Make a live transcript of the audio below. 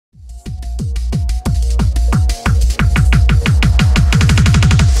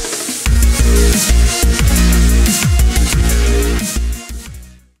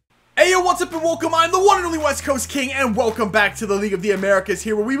up and welcome, I'm the one and only West Coast King, and welcome back to the League of the Americas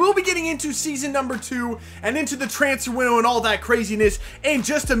here, where we will be getting into season number 2 and into the transfer window and all that craziness in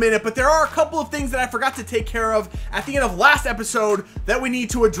just a minute. But there are a couple of things that I forgot to take care of at the end of last episode that we need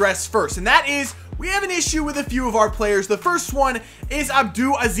to address first, and that is we have an issue with a few of our players. The first one is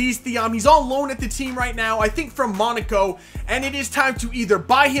Abdul Aziz Thiam. He's on loan at the team right now, I think from Monaco, and it is time to either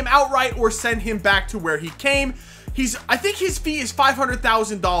buy him outright or send him back to where he came. I think his fee is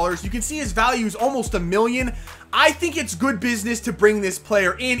 $500,000. You can see his value is almost $1 million. I think it's good business to bring this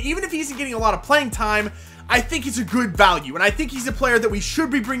player in. Even if he isn't getting a lot of playing time, I think it's a good value. And I think he's a player that we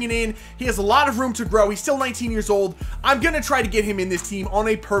should be bringing in. He has a lot of room to grow. He's still 19 years old. I'm going to try to get him in this team on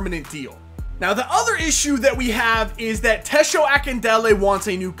a permanent deal. Now, the other issue that we have is that Tesho Akindele wants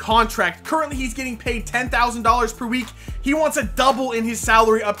a new contract. Currently, he's getting paid $10,000 per week. He wants a double in his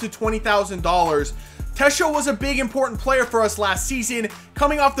salary up to $20,000. Tesho was a big important player for us last season,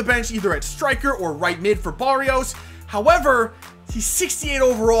 coming off the bench either at striker or right mid for Barrios. However, he's 68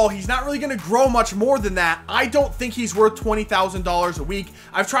 overall. He's not really going to grow much more than that. I don't think he's worth $20,000 a week.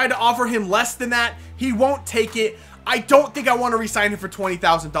 I've tried to offer him less than that. He won't take it. I don't think I want to re-sign him for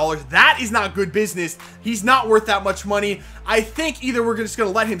 $20,000. That is not good business. He's not worth that much money. I think either we're just going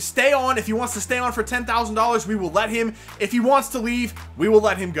to let him stay on. If he wants to stay on for $10,000, we will let him. If he wants to leave, we will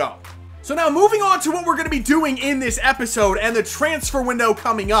let him go. So now moving on to what we're going to be doing in this episode and the transfer window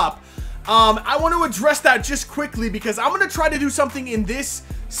coming up. I want to address that just quickly because I'm going to try to do something in this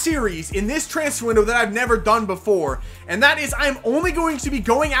series, in this transfer window that I've never done before. And that is I'm only going to be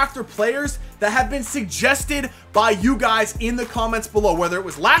going after players that have been suggested by you guys in the comments below. Whether it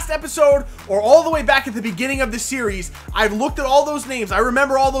was last episode or all the way back at the beginning of the series, I've looked at all those names. I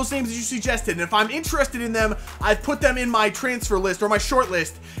remember all those names that you suggested. And if I'm interested in them, I've put them in my transfer list or my short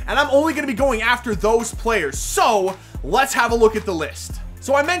list. And I'm only going to be going after those players. So let's have a look at the list.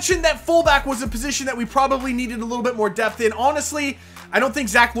 So I mentioned that fullback was a position that we probably needed a little bit more depth in. Honestly, I don't think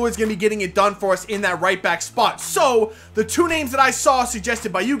Zach Lloyd's going to be getting it done for us in that right back spot. So the two names that I saw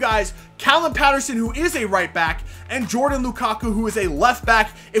suggested by you guys, Callum Patterson, who is a right back, and Jordan Lukaku, who is a left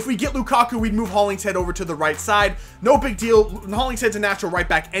back. If we get Lukaku, we'd move Hollingshead over to the right side. No big deal. Hollingshead's a natural right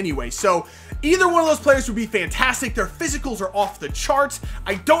back anyway. So either one of those players would be fantastic. Their physicals are off the charts.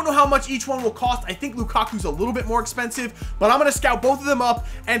 I don't know how much each one will cost. I think Lukaku's a little bit more expensive, but I'm going to scout both of them up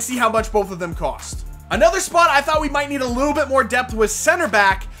and see how much both of them cost. Another spot I thought we might need a little bit more depth was center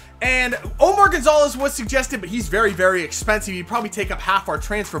back, and Omar Gonzalez was suggested, but he's very, very expensive. He'd probably take up half our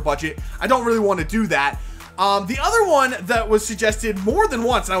transfer budget. I don't really want to do that. The other one that was suggested more than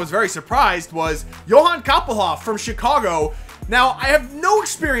once, and I was very surprised, was Johan Kappelhoff from Chicago. Now, I have no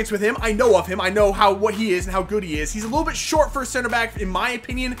experience with him. I know of him. I know what he is and how good he is. He's a little bit short for a center back, in my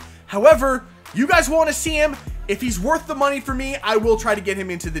opinion. However, you guys want to see him. If he's worth the money for me, I will try to get him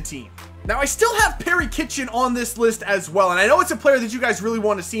into the team. Now, I still have Perry Kitchen on this list as well, and I know it's a player that you guys really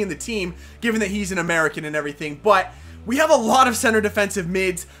want to see in the team, given that he's an American and everything, but we have a lot of center defensive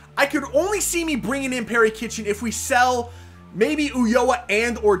mids. I could only see me bringing in Perry Kitchen if we sell maybe Ulloa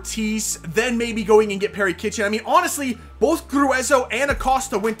and Ortiz, then maybe going and get Perry Kitchen. I mean, honestly, both Gruezo and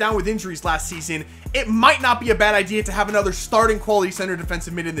Acosta went down with injuries last season. It might not be a bad idea to have another starting quality center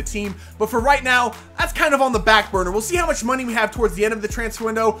defensive mid in the team, but for right now, that's kind of on the back burner. We'll see how much money we have towards the end of the transfer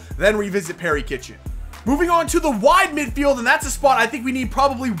window, then revisit Perry Kitchen. Moving on to the wide midfield, and that's a spot I think we need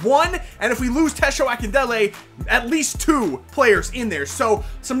probably one, and if we lose Tesho Akindele, at least 2 players in there. So,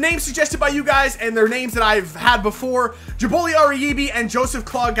 some names suggested by you guys, and they're names that I've had before. Jaboli Ariyibi and Joseph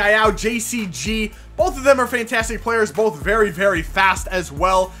Claude Gayao, JCG. Both of them are fantastic players, both very, very fast as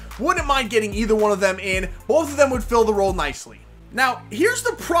well. Wouldn't mind getting either one of them in. Both of them would fill the role nicely. Now, here's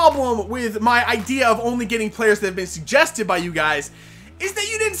the problem with my idea of only getting players that have been suggested by you guys, is that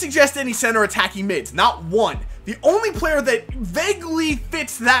you didn't suggest any center attacking mids, not one. The only player that vaguely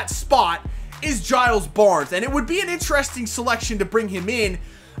fits that spot is Giles Barnes, and it would be an interesting selection to bring him in.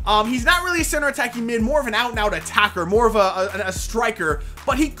 He's not really a center attacking mid, more of an out-and-out attacker, more of a striker,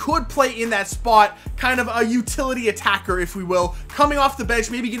 but he could play in that spot, kind of a utility attacker, if we will, coming off the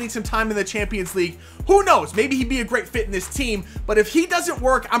bench, maybe getting some time in the Champions League. Who knows? Maybe he'd be a great fit in this team, but if he doesn't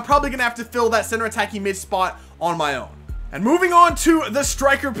work, I'm probably going to have to fill that center attacking mid spot on my own. And moving on to the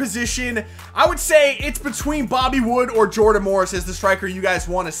striker position, I would say it's between Bobby Wood or Jordan Morris as the striker you guys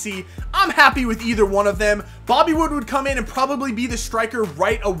want to see. I'm happy with either one of them. Bobby Wood would come in and probably be the striker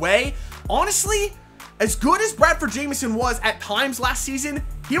right away. Honestly, as good as Bradford Jamieson was at times last season,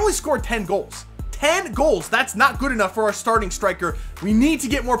 he only scored 10 goals. 10 goals, that's not good enough for our starting striker. We need to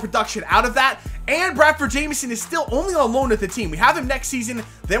get more production out of that, and Bradford Jamieson is still only on loan at the team. We have him next season,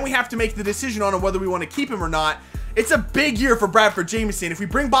 then we have to make the decision on whether we want to keep him or not. it's a big year for Bradford Jamieson. If we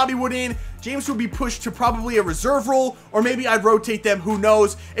bring Bobby Wood in, James will be pushed to probably a reserve role, or maybe I'd rotate them, who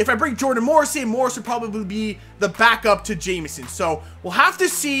knows. If I bring Jordan Morris in, Morris would probably be the backup to Jamieson. So we'll have to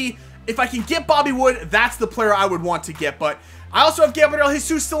see if I can get Bobby Wood. That's the player I would want to get, but I also have Gabriel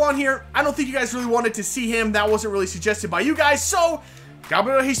Jesus still on here. I don't think you guys really wanted to see him. That wasn't really suggested by you guys, so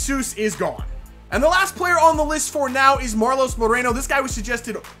Gabriel Jesus is gone. And the last player on the list for now is Marlos Moreno. This guy was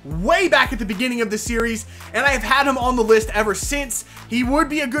suggested way back at the beginning of the series, and I have had him on the list ever since. He would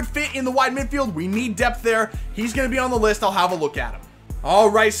be a good fit in the wide midfield. We need depth there. He's going to be on the list. I'll have a look at him.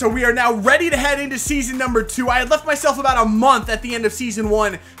 Alright, so we are now ready to head into season number 2. I had left myself about a month at the end of season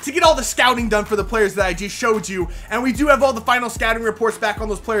 1 to get all the scouting done for the players that I just showed you, and we do have all the final scouting reports back on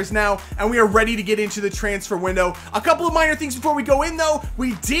those players now, and we are ready to get into the transfer window. A couple of minor things before we go in though.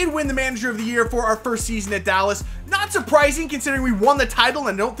 We did win the Manager of the Year for our first season at Dallas. Not surprising considering we won the title,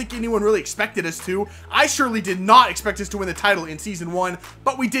 and I don't think anyone really expected us to. I surely did not expect us to win the title in season 1,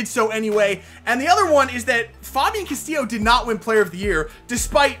 but we did so anyway. And the other one is that Fabian Castillo did not win Player of the Year,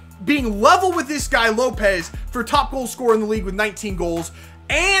 despite being level with this guy Lopez for top goal scorer in the league with 19 goals,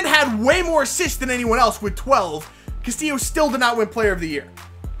 and had way more assists than anyone else with 12. Castillo still did not win Player of the Year.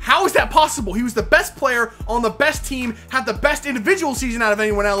 How is that possible? He was the best player on the best team, had the best individual season out of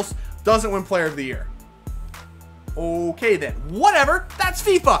anyone else, doesn't win Player of the Year. Okay then, whatever, that's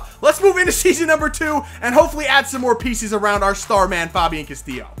FIFA. Let's move into season number 2 and hopefully add some more pieces around our star man Fabian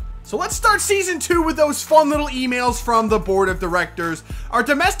Castillo. So let's start season 2 with those fun little emails from the board of directors. Our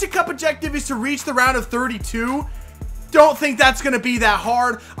domestic cup objective is to reach the round of 32. Don't think that's going to be that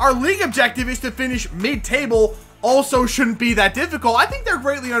hard. Our league objective is to finish mid-table. Also shouldn't be that difficult. I think they're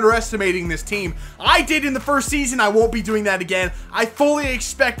greatly underestimating this team. I did in the first season. I won't be doing that again. I fully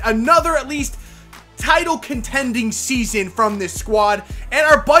expect another at least title contending season from this squad. And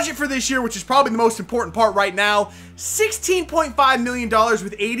our budget for this year, which is probably the most important part right now, $16.5 million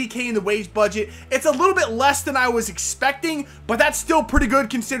with $80K in the wage budget. It's a little bit less than I was expecting, but that's still pretty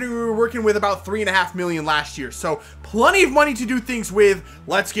good considering we were working with about $3.5 million last year. So plenty of money to do things with.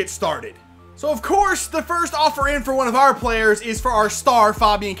 Let's get started. So of course, the first offer in for one of our players is for our star,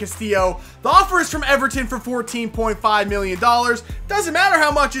 Fabian Castillo. The offer is from Everton for $14.5 million. Doesn't matter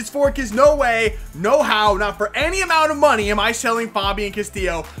how much it's for, because no way, no how, not for any amount of money am I selling Fabian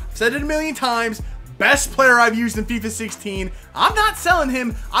Castillo. I've said it a million times, best player I've used in FIFA 16. I'm not selling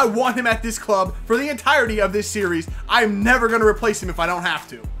him. I want him at this club for the entirety of this series. I'm never going to replace him if I don't have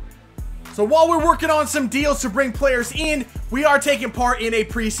to. So while we're working on some deals to bring players in, we are taking part in a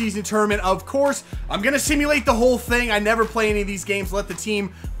preseason tournament, of course. I'm going to simulate the whole thing. I never play any of these games. Let the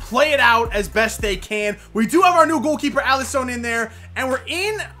team play it out as best they can. We do have our new goalkeeper, Alisson, in there, and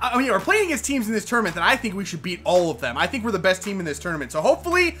we're playing against teams in this tournament that I think we should beat all of them. I think we're the best team in this tournament. So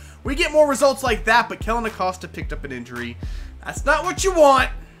hopefully we get more results like that, but Kellen Acosta picked up an injury. That's not what you want.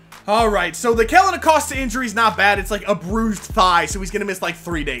 Alright, so the Kellen Acosta injury is not bad. It's like a bruised thigh, so he's going to miss like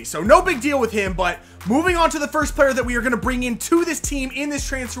 3 days. So no big deal with him, but moving on to the first player that we are going to bring into this team in this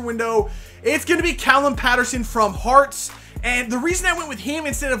transfer window, it's going to be Callum Patterson from Hearts. And the reason I went with him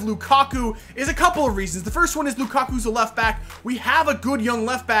instead of Lukaku is a couple of reasons. The first one is Lukaku's a left back. We have a good young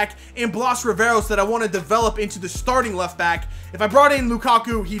left back in Blas Riveros that I want to develop into the starting left back. If I brought in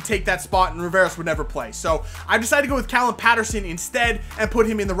Lukaku, he'd take that spot and Riveros would never play. So I decided to go with Callum Patterson instead and put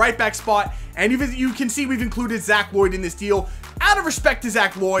him in the right back spot. And you can see we've included Zach Lloyd in this deal out of respect to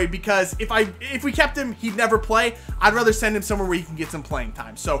Zach Lloyd, because if we kept him, he'd never play. I'd rather send him somewhere where he can get some playing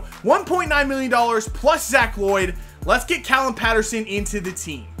time. So $1.9 million plus Zach Lloyd. Let's get Callum Patterson into the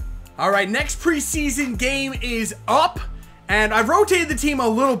team. All right, next preseason game is up, and I've rotated the team a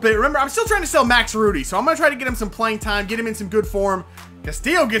little bit. Remember, I'm still trying to sell Max Rudy, so I'm going to try to get him some playing time, get him in some good form.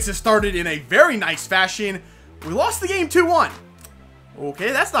 Castillo gets us started in a very nice fashion. We lost the game 2-1.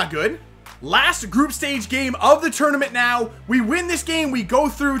 Okay, that's not good. Last group stage game of the tournament now. We win this game, we go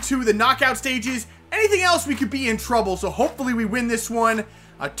through to the knockout stages. Anything else, we could be in trouble, so hopefully we win this one.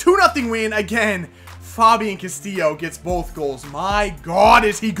 A 2-0 win again. Fabian Castillo gets both goals. My God,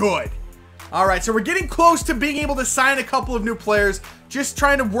 is he good. All right, so we're getting close to being able to sign a couple of new players. Just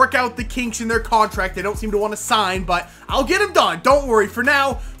trying to work out the kinks in their contract. They don't seem to want to sign, but I'll get them done. Don't worry. For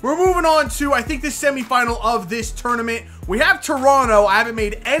now, we're moving on to, I think, the semifinal of this tournament. We have Toronto. I haven't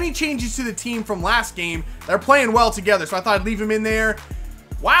made any changes to the team from last game. They're playing well together, so I thought I'd leave them in there.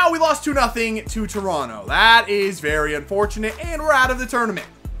 Wow, we lost 2-0 to Toronto. That is very unfortunate, and we're out of the tournament.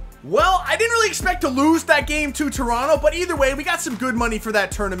 Well, I didn't really expect to lose that game to Toronto, but either way, we got some good money for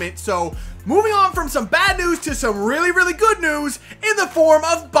that tournament. So, moving on from some bad news to some really, really good news in the form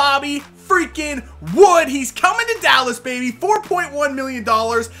of Bobby freaking Wood. He's coming to Dallas, baby. $4.1 million. A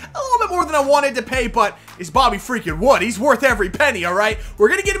little bit more than I wanted to pay, but it's Bobby freaking Wood. He's worth every penny, all right? We're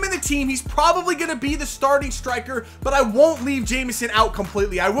going to get him in the team. He's probably going to be the starting striker, but I won't leave Jameson out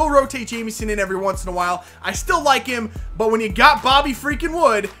completely. I will rotate Jameson in every once in a while. I still like him, but when you got Bobby freaking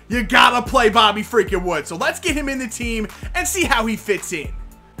Wood, you gotta play Bobby freaking Wood. So let's get him in the team and see how he fits in.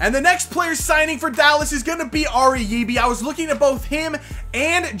 And the next player signing for Dallas is going to be Ouroboros. I was looking at both him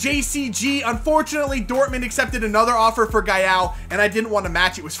and JCG. Unfortunately, Dortmund accepted another offer for Gayao, and I didn't want to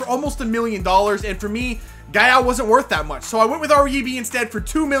match. It was for almost $1 million, and for me, Gayao wasn't worth that much. So I went with Ouroboros instead for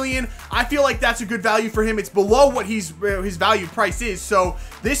 $2 million. I feel like that's a good value for him. It's below what his valued price is. So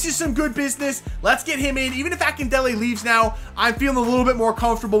this is some good business. Let's get him in. Even if Akindele leaves now, I'm feeling a little bit more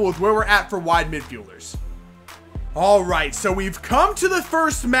comfortable with where we're at for wide midfielders. All right, so we've come to the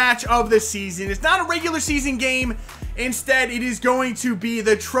first match of the season. It's not a regular season game. Instead, it is going to be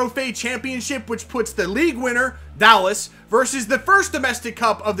the Trophy Championship, which puts the league winner, Dallas, versus the first domestic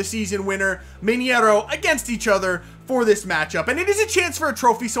cup of the season winner, Mineiro, against each other for this matchup. And it is a chance for a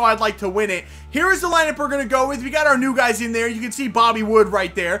trophy, so I'd like to win it. Here is the lineup we're going to go with. We got our new guys in there. You can see Bobby Wood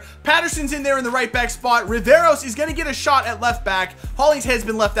right there. Patterson's in there in the right back spot. Riveros is going to get a shot at left back. Hollingshead's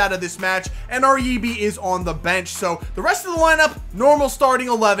been left out of this match, and Ouroboros is on the bench. So the rest of the lineup, normal starting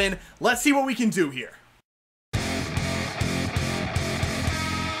 11. Let's see what we can do here.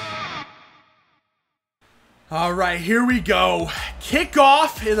 All right, here we go.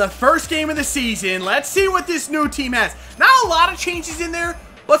 Kickoff in the first game of the season. Let's see what this new team has. Not a lot of changes in there,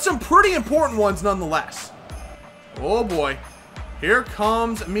 but some pretty important ones nonetheless. Oh boy. Here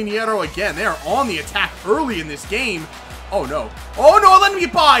comes Mineiro again. They are on the attack early in this game. Oh no. Oh no, let me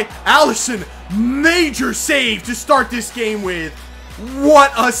get by. Allison, major save to start this game with.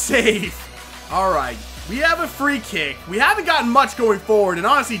 What a save. All right, we have a free kick. We haven't gotten much going forward, and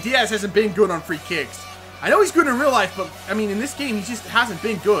honestly, Diaz hasn't been good on free kicks. I know he's good in real life, but, I mean, in this game, he just hasn't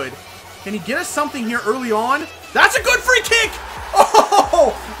been good. Can he get us something here early on? That's a good free kick!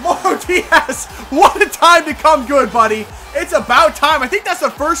 Oh, Mauro Diaz, what a time to come good, buddy. It's about time. I think that's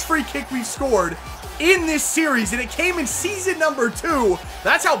the first free kick we've scored in this series, and it came in season number 2.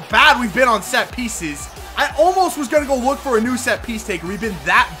 That's how bad we've been on set pieces. I almost was going to go look for a new set piece taker. We've been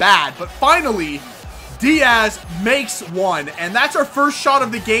that bad, but finally, Diaz makes one, and that's our first shot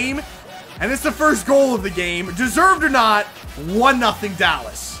of the game. And it's the first goal of the game. Deserved or not, 1-0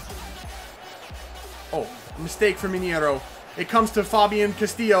 Dallas. Oh, mistake for Mineiro. It comes to Fabian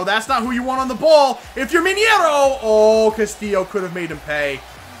Castillo. That's not who you want on the ball. If you're Mineiro, oh, Castillo could have made him pay.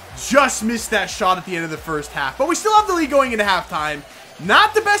 Just missed that shot at the end of the first half. But we still have the lead going into halftime.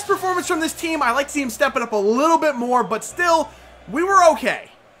 Not the best performance from this team. I like to see him step it up a little bit more, but still, we were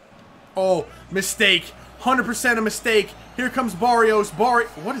okay. Oh, mistake. 100% a mistake. Here comes Barrios.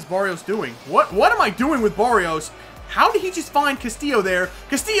 What is Barrios doing? What am I doing with Barrios? How did he just find Castillo there?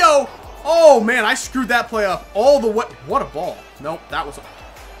 Castillo! Oh, man, I screwed that play up all the way. What a ball. Nope, that was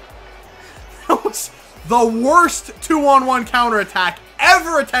the worst 2-on-1 counterattack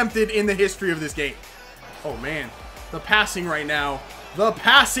ever attempted in the history of this game. Oh, man. The passing right now. The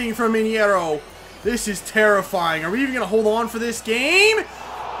passing from Mineiro. This is terrifying. Are we even going to hold on for this game?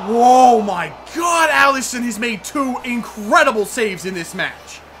 Whoa, my God, Allison has made 2 incredible saves in this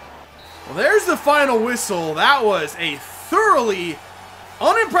match. Well, there's the final whistle. That was a thoroughly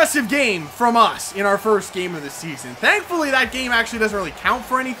unimpressive game from us in our first game of the season. Thankfully, that game actually doesn't really count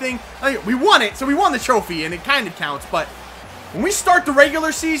for anything. We won it, so we won the trophy, and it kind of counts, but when we start the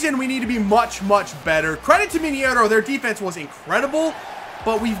regular season, we need to be much, much better. Credit to Mineiro, their defense was incredible,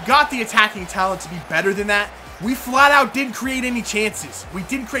 but we've got the attacking talent to be better than that. We flat out didn't create any chances. We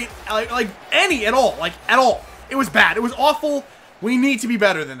didn't create, like any at all. Like, at all. It was bad. It was awful. We need to be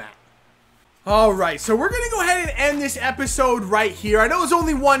better than that. Alright, so we're going to go ahead and end this episode right here. I know it was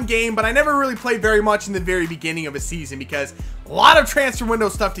only one game, but I never really played very much in the very beginning of a season because a lot of transfer window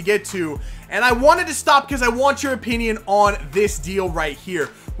stuff to get to. And I wanted to stop because I want your opinion on this deal right here.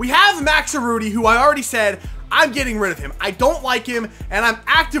 We have Max Arudi, who I already said I'm getting rid of him. I don't like him, and I'm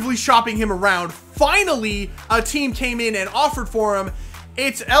actively shopping him around. Finally, a team came in and offered for him.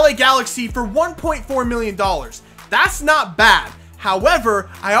 It's LA Galaxy for $1.4 million. That's not bad. However,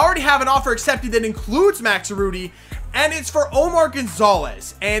 I already have an offer accepted that includes Max Arudi, and it's for Omar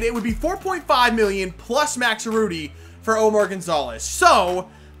Gonzalez. And it would be $4.5 million plus Max Arudi for Omar Gonzalez. So,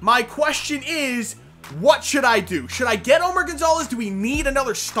 my question is, what should I do? Should I get Omar Gonzalez? Do we need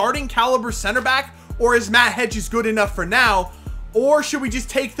another starting caliber center back? Or is Matt Hedges good enough for now? Or should we just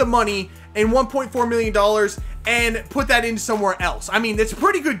take the money and $1.4 million and put that into somewhere else? I mean, it's a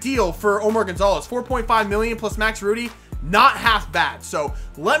pretty good deal for Omar Gonzalez. $4.5 million plus Max Arudi. not half bad. So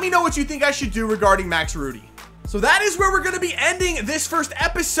let me know what you think I should do regarding Max Rudy. So that is where we're going to be ending this first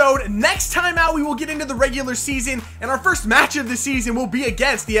episode. Next time out, we will get into the regular season, and our first match of the season will be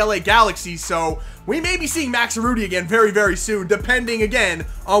against the LA Galaxy. So we may be seeing Max Rudy again very, very soon, depending again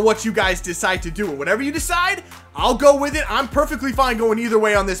on what you guys decide to do. And whatever you decide, I'll go with it. I'm perfectly fine going either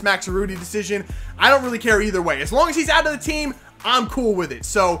way on this Max Rudy decision. I don't really care either way. As long as he's out of the team, I'm cool with it.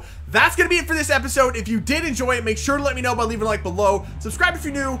 So that's going to be it for this episode. If you did enjoy it, make sure to let me know by leaving a like below. Subscribe if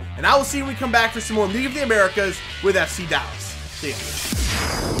you're new, and I will see you when we come back for some more League of the Americas with FC Dallas. See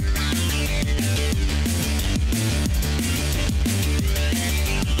ya.